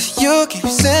 'Cause you keep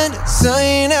sending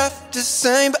sign after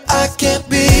sign, but I can't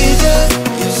be just.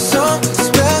 You're something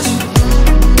special,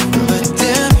 but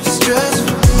damn you're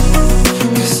stressful.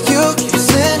 'Cause you keep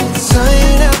sending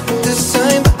sign after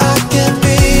sign, but I can't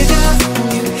be just.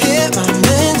 You hit my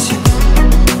mention,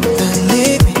 then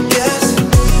leave me guessing.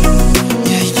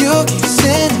 Yeah, you keep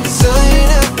sending sign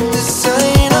after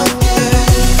sign, oh yeah.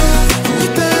 And you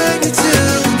beg me to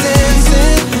go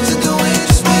dancing, so don't wait,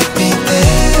 just meet me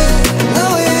there. And I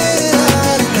waited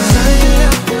out in sign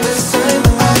after sign,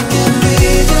 but I can't be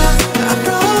just. I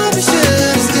probably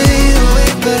should've stayed away,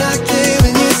 but I came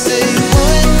when you say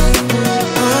one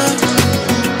more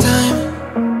time.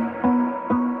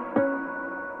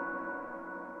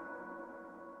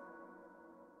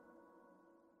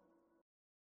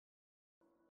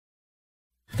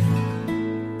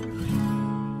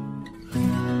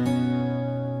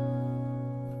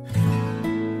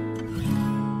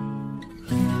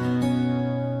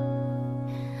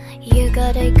 You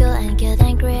gotta go and get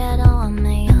angry at all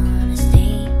my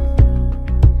honesty.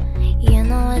 You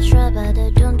know I try, but I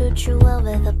don't do too well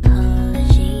with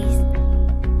apologies.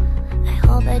 I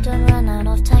hope I don't run out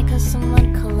of time, 'cause someone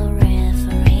call a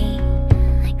referee.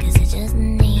 'Cause I just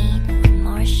need one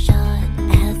more shot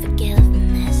at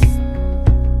forgiveness.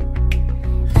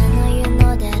 I know you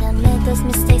know that I made those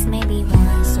mistakes maybe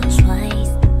once or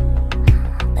twice.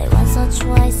 Like once or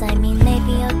twice, I mean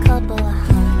maybe a couple of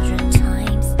 100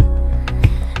 times.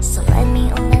 So let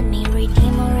me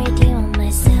redeem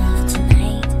myself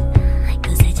tonight.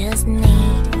 'Cause I just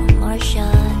need one more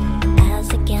shot as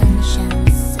again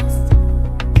chances.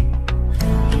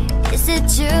 Is it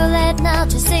too late now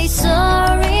to say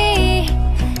sorry?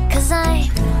 'Cause I'm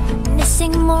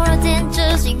missing more than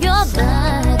just your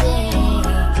body.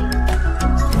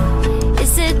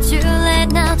 Is it too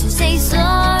late now to say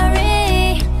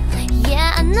sorry?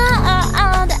 Yeah, I know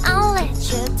that I'll let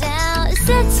you down. Is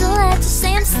it too late to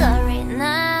say I'm sorry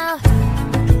now?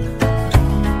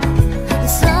 I'm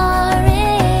sorry,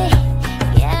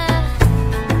 yeah.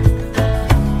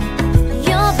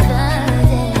 Your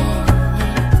body.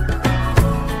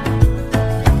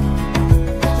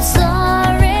 I'm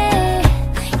sorry,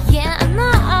 yeah. I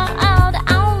know that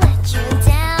I'll let you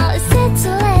down. Is it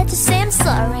too late to say I'm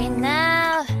sorry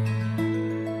now?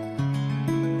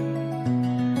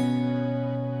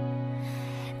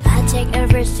 I take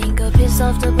every single piece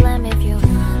of the blame if you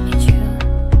want me to.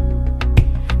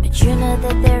 But you know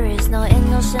that there is no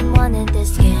innocent one in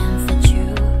this game for you.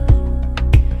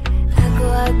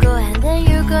 I go, and then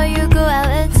you go out.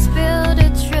 It's feel the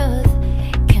truth.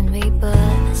 Can we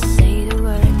but say the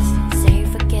words, say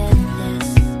forgiveness?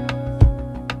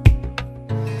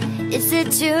 Is it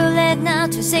too late now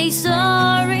to say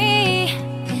sorry?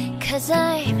 'Cause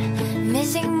I'm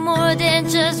missing more than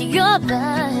just your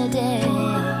body.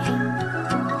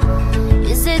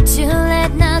 Is it too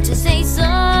late now to say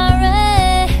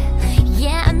sorry?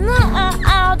 Yeah, I know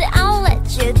that I'll let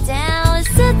you down. Is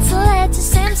it too late to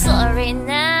say I'm sorry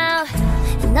now?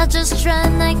 And I'm just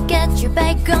trying to get you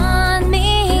back on me.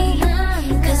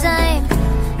 'Cause I'm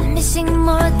missing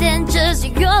more than just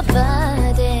your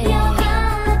body.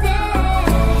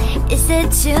 Is it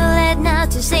too late now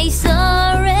to say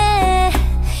sorry?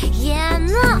 Yeah, I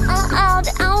know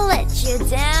that I'll let you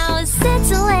down. Is it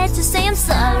too late to say I'm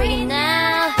sorry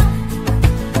now?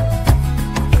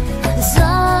 I'm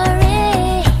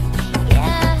sorry,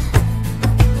 yeah.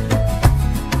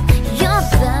 Your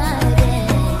body.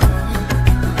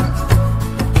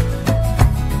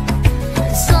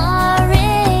 I'm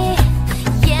sorry,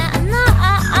 yeah, I know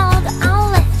that I'll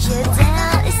let you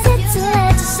down. Is it too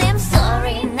late to say I'm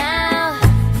sorry now?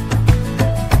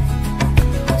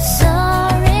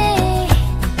 Sorry,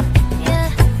 yeah.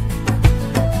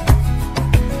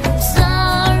 I'm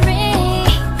sorry.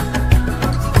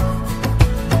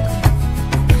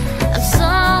 I'm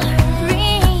sorry,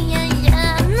 yeah,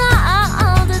 yeah. I know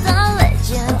that I'll let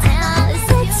you down. Is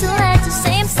it too late to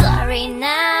say I'm sorry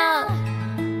now?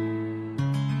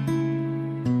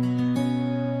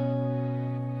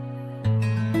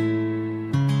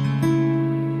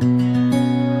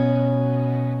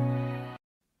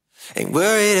 Ain't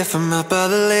worried if I'm up by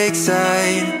the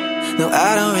lakeside. No,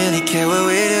 I don't really care what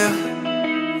we do,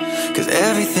 'cause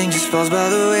everything just falls by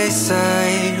the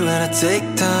wayside when I take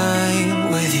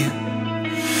time with you.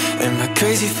 Am I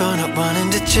crazy for not wanting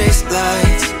to chase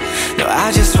lights? No, I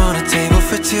just want a table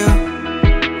for two.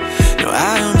 No,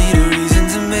 I don't need a reason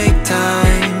to make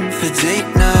time for date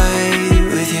night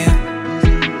with you.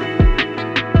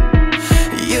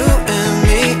 You and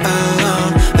me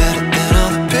alone, better than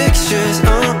all the pictures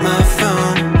on my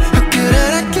phone. How could I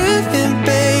not give in,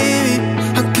 baby?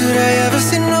 How could I ever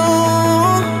say no?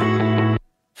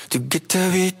 Too good to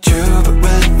be true, but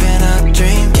we're living our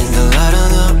dream. Candlelight on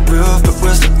the roof, but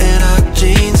we're still in our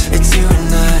jeans. It's you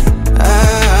and I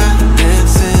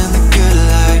dancing the good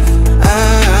life.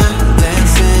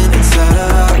 Dancing inside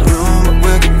of our room, but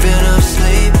we're giving up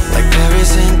sleep. Like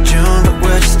Paris in June, but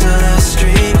we're just on our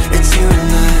street. It's you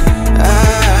and I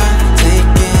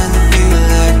taking the good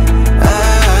life.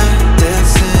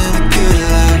 Dancing the good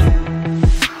life.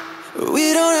 We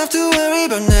don't have to worry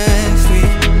about next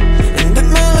week, and it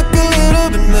might look a little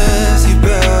bit messy,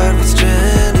 but what's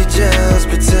trendy just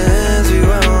pretends we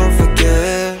won't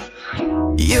forget.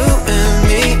 You and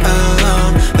me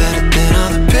alone, better than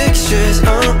all the pictures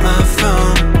on my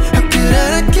phone. How could I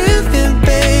not give in,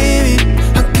 baby?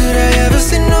 How could I ever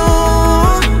say no?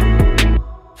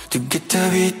 Too good to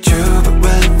be true, but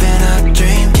we're living our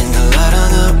dream. Candlelight on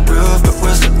the roof, but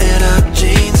we're still in our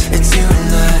jeans. It's you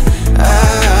and I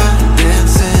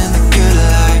dancing the good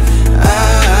life.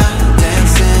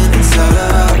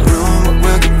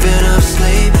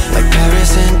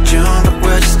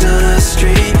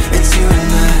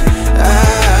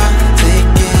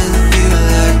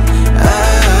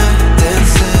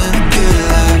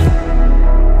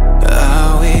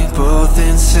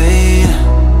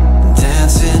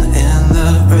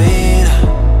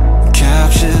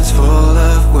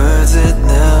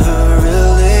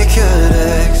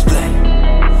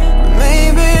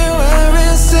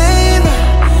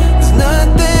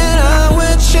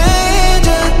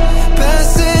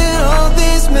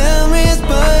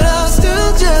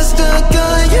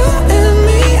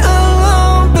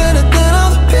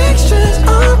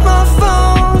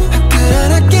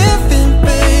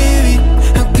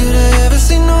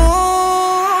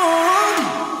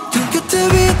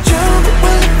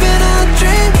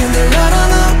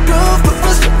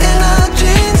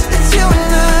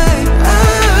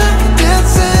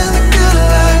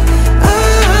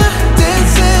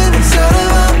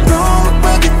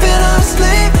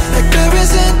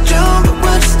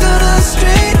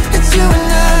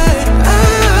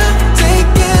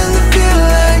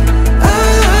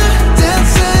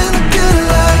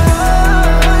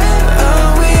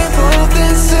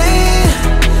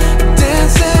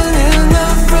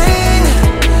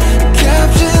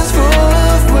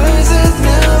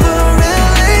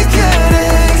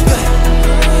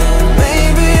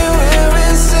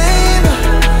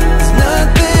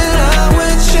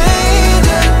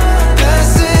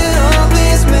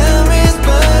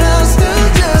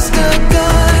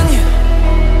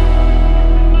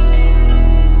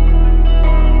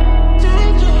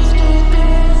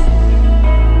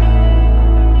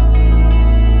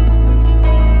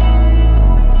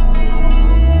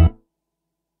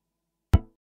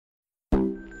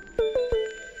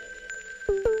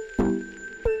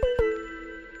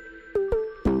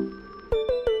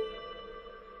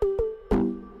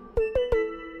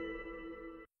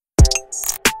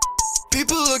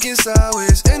 People looking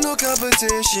sideways, ain't no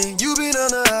competition. You been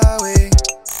on the highway,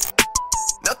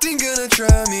 nothing gonna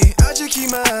try me. I just keep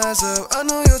my eyes up, I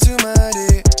know you're too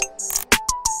mighty.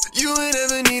 You ain't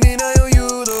ever needing, I owe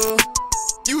you though.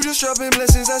 You just dropping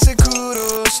blessings, I say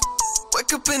kudos.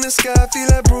 Wake up in the sky, feel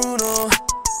like Bruno.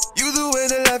 You the way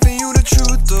that life and you the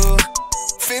truth though.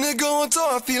 Finna go on tour,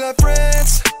 I feel like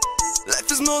France.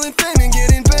 Life is more than fame and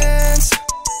getting bands.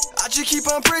 I just keep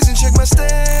on praising, check my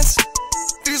stance.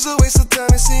 Feels a waste of time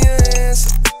and see your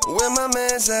hands. Where my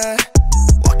man's at?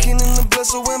 Walking in the blood,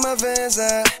 so where my van's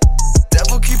at?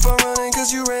 Devil keep on running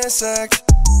cause you ransacked.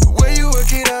 The way you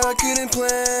work it out, I couldn't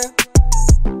plan.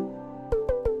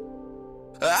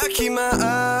 I keep my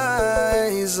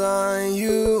eyes on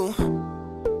you.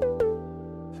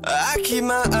 I keep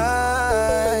my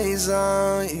eyes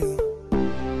on you.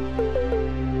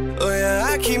 Oh yeah,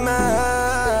 I keep my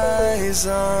eyes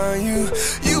on you.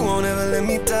 You won't ever let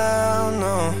me down,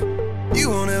 no. You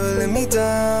won't ever let me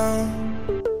down.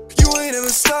 You ain't ever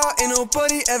start, ain't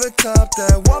nobody ever top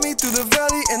that. Walk me through the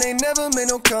valley and they never made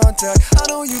no contact. I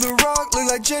know you the rock,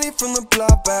 look like Jenny from the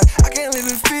block back. I can't live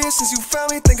in fear since you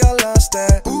found me, think I lost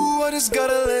that. Ooh, I just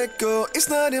gotta let go, it's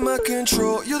not in my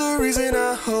control. You're the reason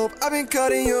I hope, I've been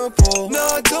caught in your pole. No,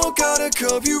 I don't gotta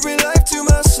cope, you bring life to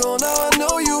my soul. Now I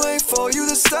know you ain't fall, you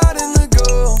the start and the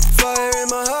goal. Fire in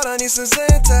my heart, I need some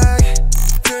Zantac.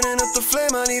 Turning up the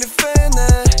flame, I need a fan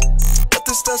that.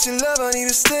 The stuff you love, I need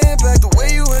to stand back. The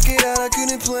way you work it out, I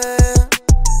couldn't plan.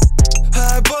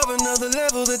 High above another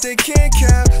level that they can't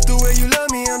cap. The way you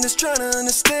love me, I'm just trying to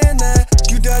understand that.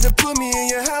 You died to put me in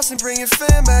your house and bring your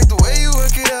fan back. The way you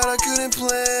work it out, I couldn't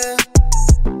plan.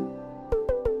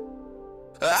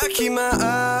 I keep my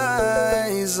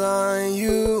eyes on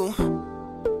you.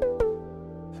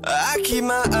 I keep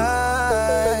my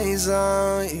eyes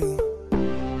on you.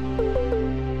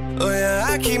 Oh yeah,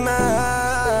 I keep my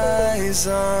eyes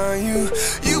on you.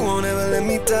 You won't ever let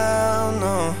me down,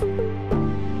 no.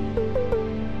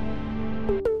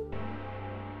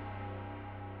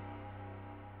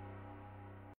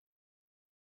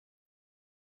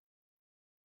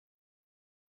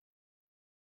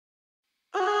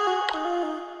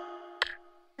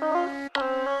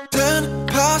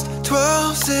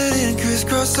 Sitting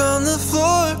crisscross on the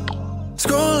floor,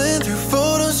 scrolling through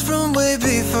photos from way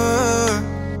before.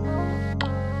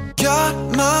 Got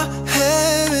my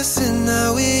head missing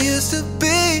how we used to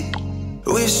be.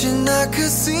 Wishing I could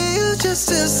see you just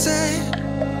to say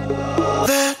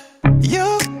that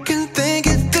you can think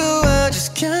it through. I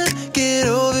just can't get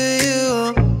over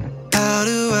you. How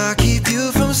do I keep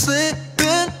you from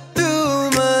slipping through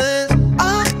my hands?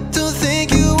 I don't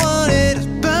think you want it as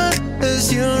bad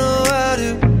as you know.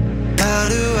 How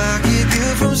do I keep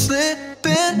you from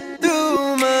slipping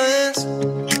through my hands?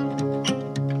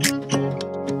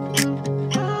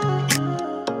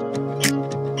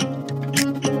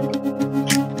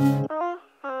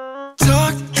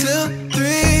 Talk till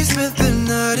 3, spent the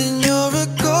night in your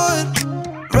accord,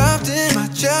 wrapped in my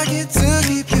jacket to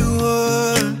keep you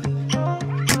warm.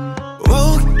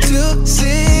 Woke to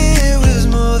see it was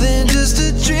more than just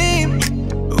a dream.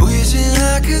 Wishing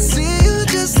I could see you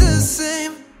just the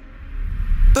same.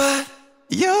 But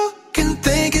you can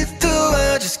think it through,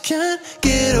 I just can't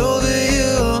get over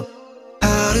you.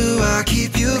 How do I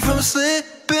keep you from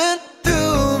slipping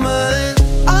through my hands?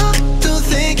 I don't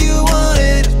think you want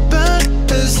it as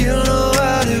bad as you know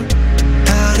I do.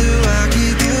 How do I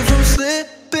keep you from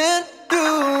slipping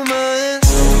through my hands?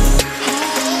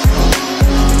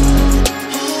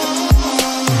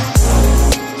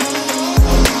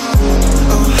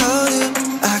 Oh, how do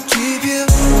I keep you?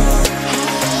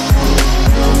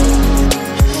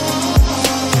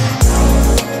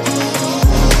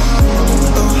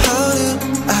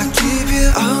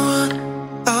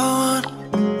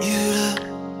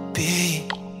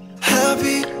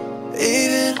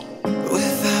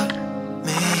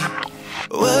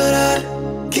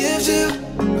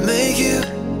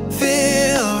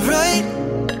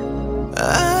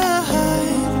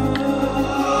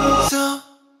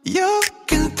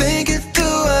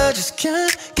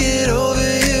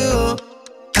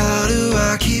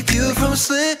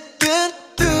 Slipping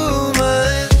through my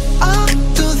hands. I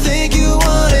don't think you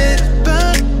want it as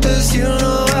bad as you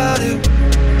know I do.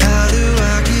 How do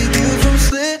I keep you from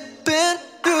slipping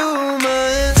through my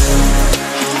hands?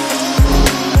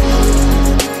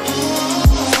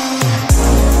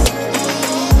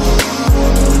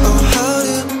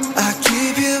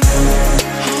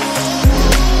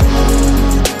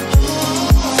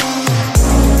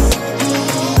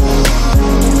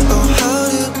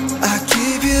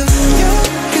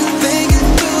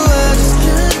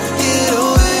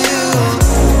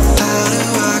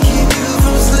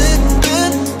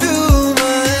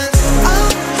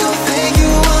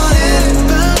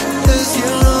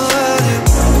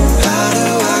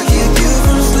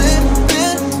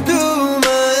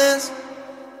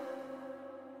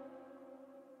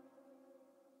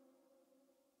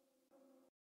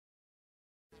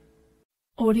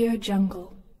 Audio Jungle.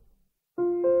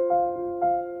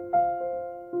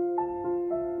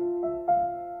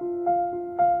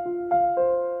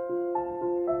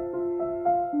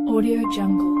 Audio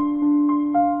Jungle.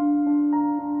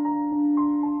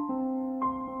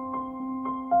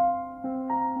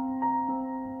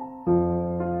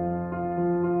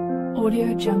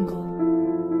 Audio Jungle.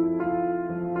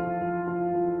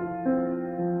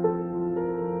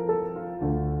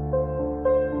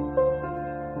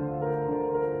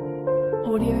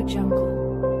 Audio Jungle.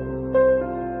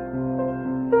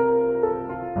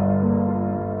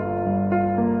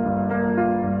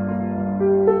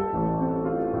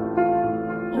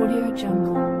 Audio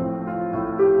Jungle.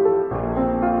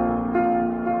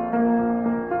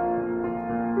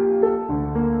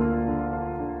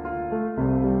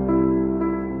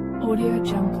 Audio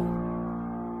Jungle.